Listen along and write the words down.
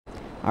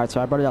Alright,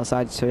 so I brought it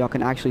outside so y'all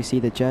can actually see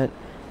the jet.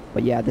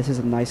 But yeah, this is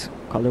a nice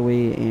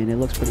colorway and it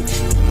looks pretty good.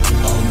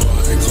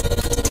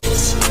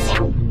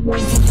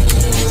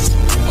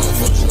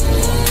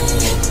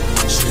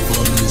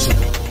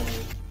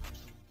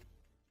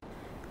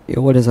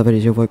 Yo, what is up? It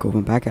is your boy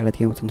Coben back at it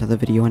again with another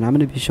video, and I'm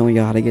going to be showing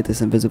you how to get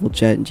this invisible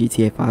jet in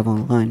GTA 5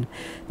 online.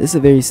 This is a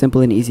very simple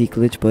and easy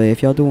glitch, but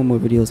if y'all do want more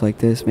videos like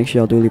this, make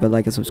sure y'all do leave a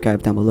like and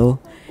subscribe down below.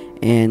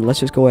 And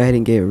let's just go ahead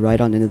and get right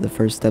on into the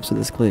first steps of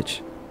this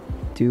glitch.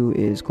 Do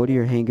is go to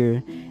your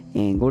hangar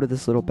and go to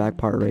this little back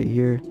part right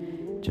here.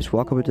 Just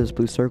walk over to this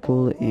blue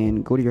circle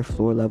and go to your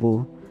floor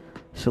level.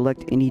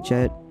 Select any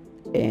jet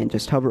and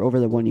just hover over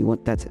the one you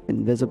want that's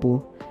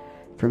invisible.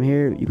 From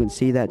here you can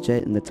see that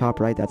jet in the top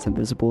right that's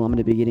invisible. I'm going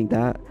to be getting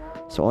that,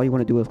 so all you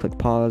want to do is click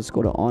pause,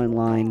 go to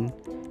online,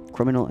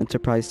 criminal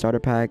enterprise starter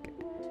pack,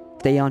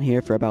 stay on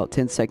here for about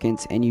 10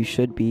 seconds and you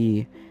should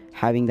be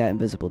having that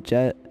invisible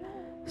jet.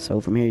 So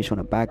from here you just want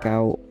to back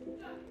out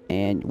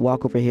and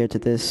walk over here to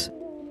this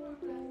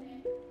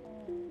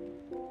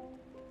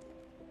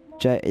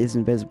jet is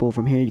invisible.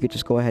 From here you could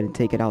just go ahead and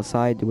take it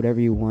outside, do whatever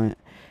you want.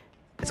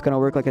 It's gonna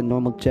work like a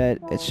normal jet.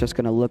 It's just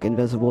gonna look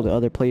invisible to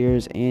other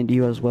players and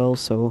you as well.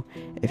 So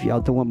if y'all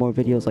do want more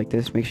videos like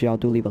this, make sure y'all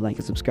do leave a like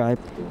and subscribe.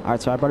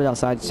 Alright, so I brought it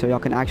outside so y'all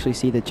can actually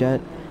see the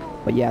jet.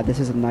 But yeah, this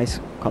is a nice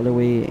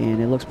colorway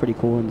and it looks pretty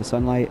cool in the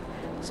sunlight.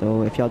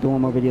 So if y'all do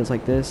want more videos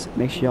like this,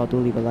 make sure y'all do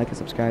leave a like and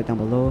subscribe down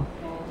below.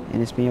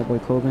 And it's me, your boy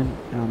Coben,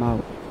 and I'm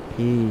out.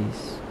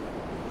 Peace.